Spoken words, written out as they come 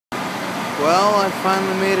Well, I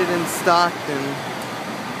finally made it in Stockton.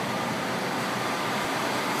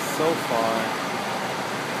 So far.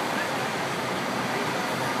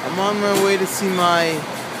 I'm on my way to see my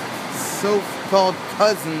so-called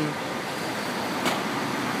cousin.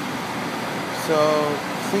 So,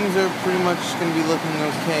 things are pretty much going to be looking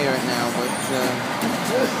okay right now, but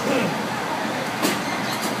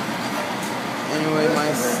anyway,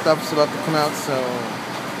 my stuff's about to come out, so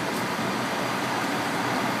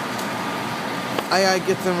I gotta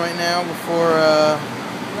get them right now before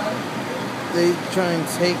they try and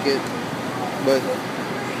take it. But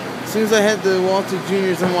as soon as I head to Walter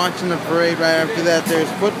Jr.'s, I'm watching the parade. Right after that,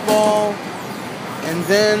 there's football, and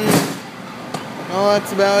then, well,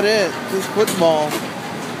 that's about it. Just football.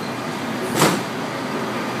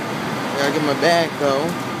 Gotta get my bag, though.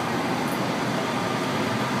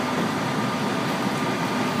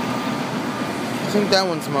 I think that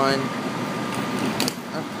one's mine.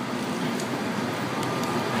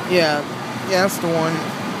 Yeah, that's the one.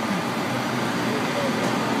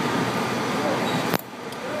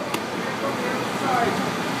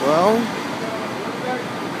 Well,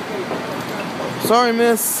 sorry,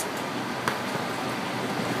 miss.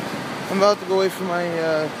 I'm about to go away from my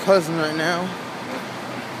cousin right now.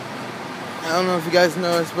 I don't know if you guys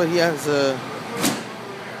know this, but he has a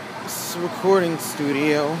recording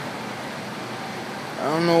studio. I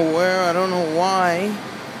don't know where, I don't know why.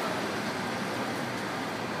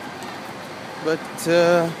 But,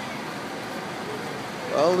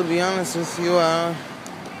 well, to be honest with you,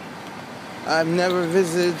 I've never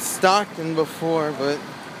visited Stockton before, but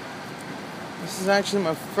this is actually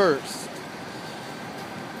my first.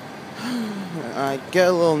 I get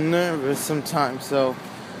a little nervous sometimes, so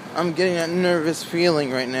I'm getting that nervous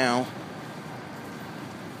feeling right now.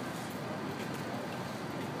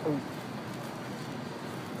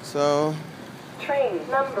 So, train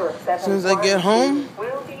number 7 as soon as I get home,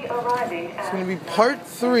 will be arriving it's going to be part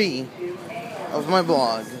 3 of my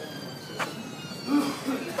blog.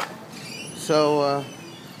 So,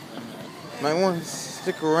 might want to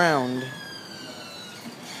stick around.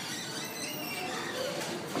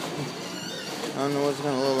 I don't know what it's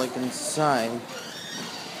going to look like inside.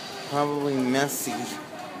 Probably messy.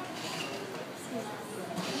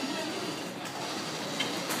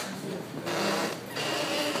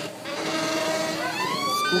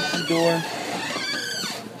 Scoop the door.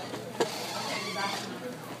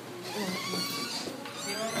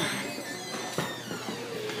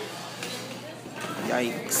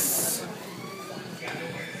 Yikes.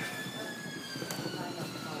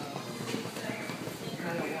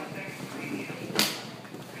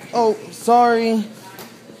 Oh, sorry.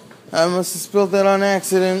 I must have spilled that on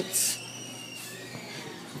accident.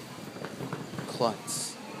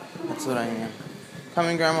 Klutz. That's what I am.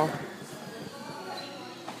 Coming, Grandma.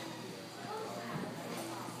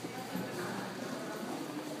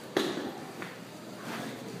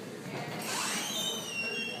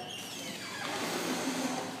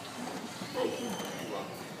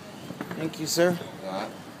 Thank you, sir.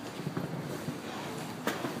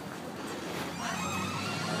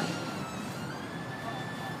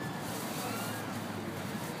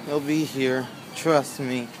 He'll be here. Trust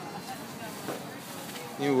me.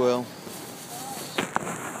 You will.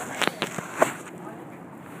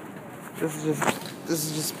 This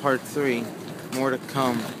is just part 3. More to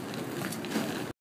come.